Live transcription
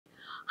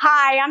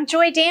Hi, I'm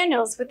Joy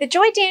Daniels with the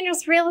Joy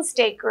Daniels Real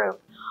Estate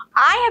Group.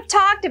 I have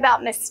talked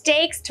about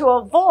mistakes to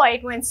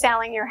avoid when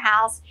selling your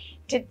house.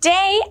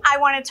 Today, I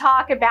want to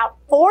talk about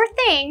 4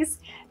 things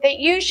that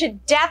you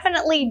should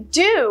definitely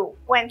do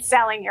when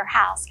selling your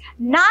house.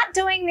 Not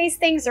doing these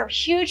things are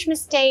huge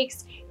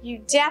mistakes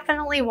you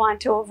definitely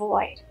want to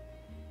avoid.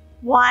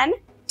 1,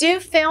 do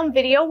film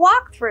video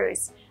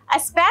walkthroughs.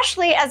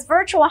 Especially as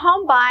virtual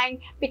home buying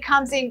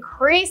becomes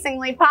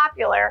increasingly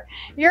popular,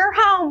 your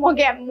home will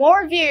get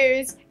more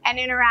views and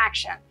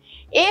interaction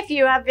if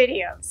you have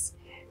videos.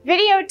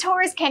 Video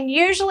tours can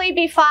usually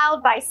be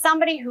filed by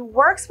somebody who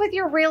works with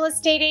your real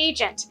estate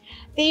agent.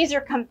 These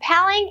are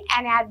compelling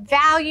and add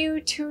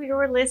value to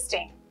your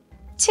listing.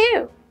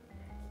 2,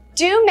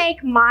 do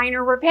make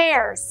minor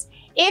repairs.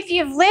 If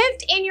you've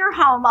lived in your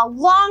home a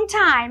long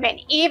time, and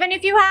even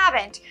if you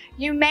haven't,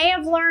 you may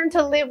have learned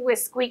to live with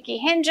squeaky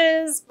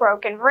hinges,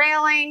 broken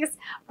railings,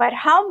 but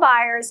home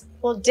buyers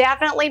will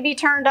definitely be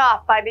turned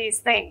off by these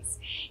things.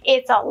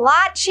 It's a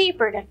lot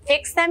cheaper to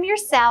fix them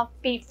yourself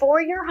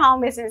before your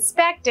home is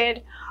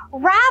inspected,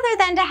 rather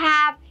than to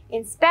have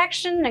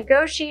inspection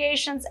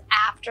negotiations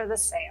after the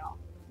sale.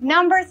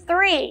 Number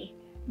 3,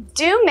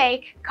 do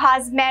make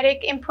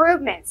cosmetic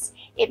improvements.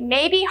 It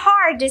may be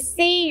hard to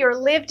see your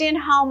lived-in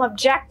home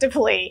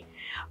objectively.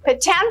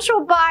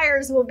 Potential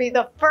buyers will be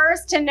the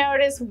first to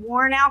notice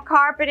worn-out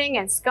carpeting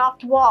and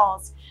scuffed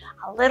walls.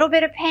 A little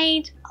bit of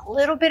paint, a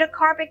little bit of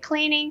carpet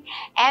cleaning,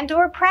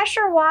 and/or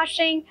pressure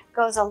washing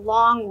goes a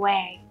long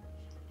way.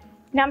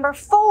 Number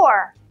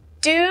 4,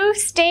 do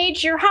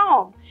stage your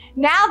home.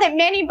 Now that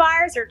many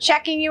buyers are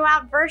checking you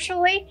out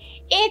virtually,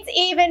 it's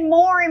even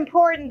more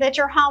important that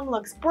your home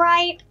looks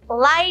bright,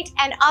 light,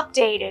 and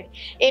updated.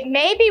 It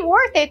may be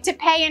worth it to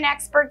pay an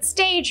expert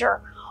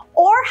stager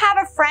or have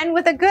a friend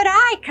with a good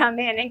eye come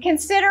in and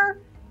consider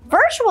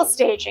virtual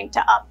staging to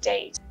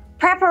update.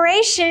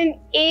 Preparation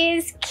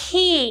is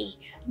key.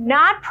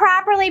 Not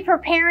properly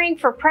preparing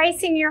for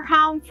pricing your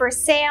home for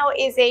sale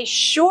is a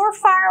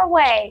surefire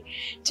way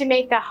to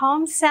make the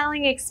home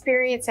selling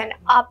experience an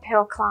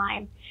uphill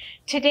climb.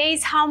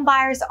 Today's home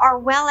buyers are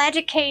well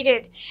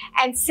educated,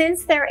 and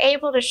since they're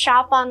able to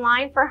shop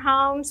online for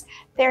homes,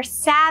 they're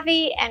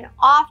savvy and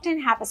often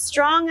have a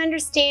strong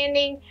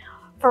understanding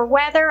for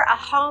whether a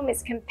home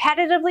is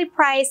competitively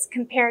priced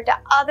compared to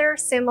other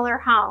similar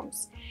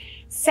homes.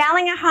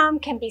 Selling a home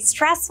can be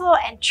stressful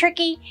and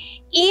tricky,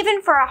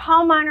 even for a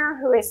homeowner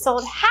who has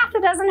sold half a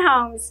dozen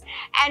homes,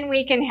 and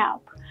we can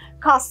help.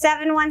 Call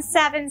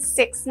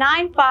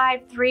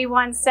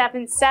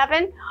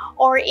 717-695-3177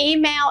 or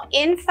email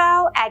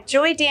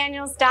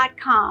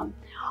info@joydaniels.com.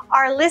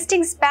 Our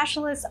listing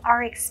specialists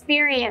are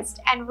experienced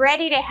and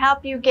ready to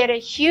help you get a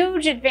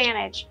huge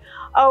advantage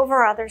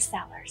over other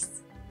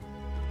sellers.